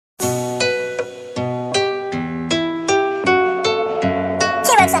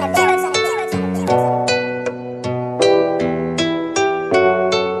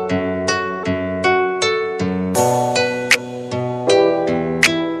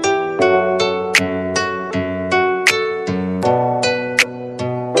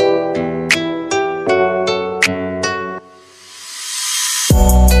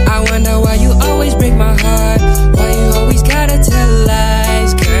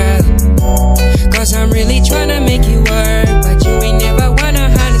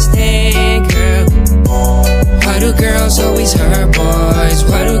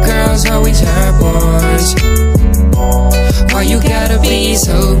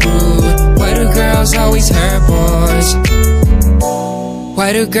rude? Why do girls always hurt boys?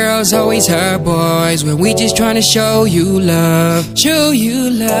 Why do girls always hurt boys when we just tryna show you love? Show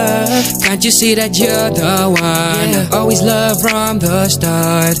you love. Can't you see that you're the one? Yeah. Always love from the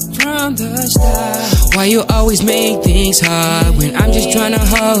start. From the start. Why you always make things hard when I'm just tryna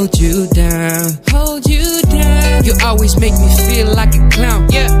hold you down? Hold you down. You always make me feel like a clown.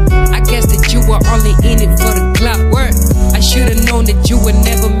 Yeah, I guess that you were only in it for the clout. Word. I should've known that you would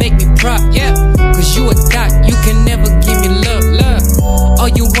never make me proud. Yeah, cause you a dot, you can never give me love. All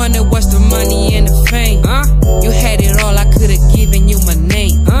you wanted was the money and the fame. You had it all, I could've given you my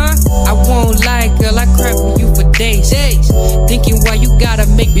name. I won't lie, girl, I cried for you for days. Thinking why you gotta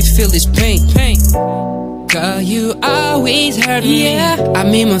make me feel this pain. Girl, you always hurt me. I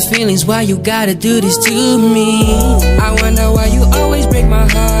mean my feelings, why you gotta do this to me? I wonder why you always break my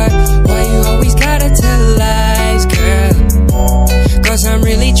heart. Why you always gotta tell lies, girl? Cause I'm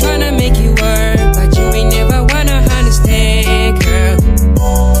really tryna make you work, but you ain't never wanna understand, girl.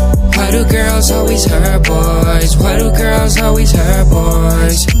 Why do girls always hurt boys? Why do girls always hurt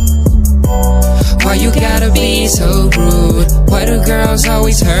boys? Why you gotta be so rude? Why do girls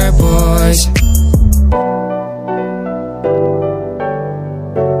always hurt boys?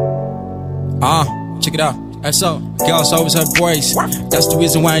 Check it out. So, girls always hurt boys. That's the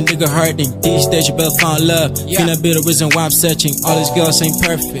reason why a nigga hurting. These days you better find love. Finna be the reason why I'm searching. All these girls ain't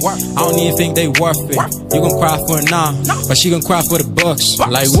perfect. I don't even think they worth it. You gon' cry for it now, but she gon' cry for the bucks.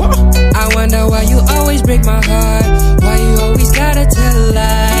 Like what? I wonder why you always break my heart. Why you always gotta tell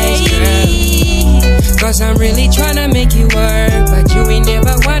lies, girl? Cause I'm really tryna make you work, but you ain't never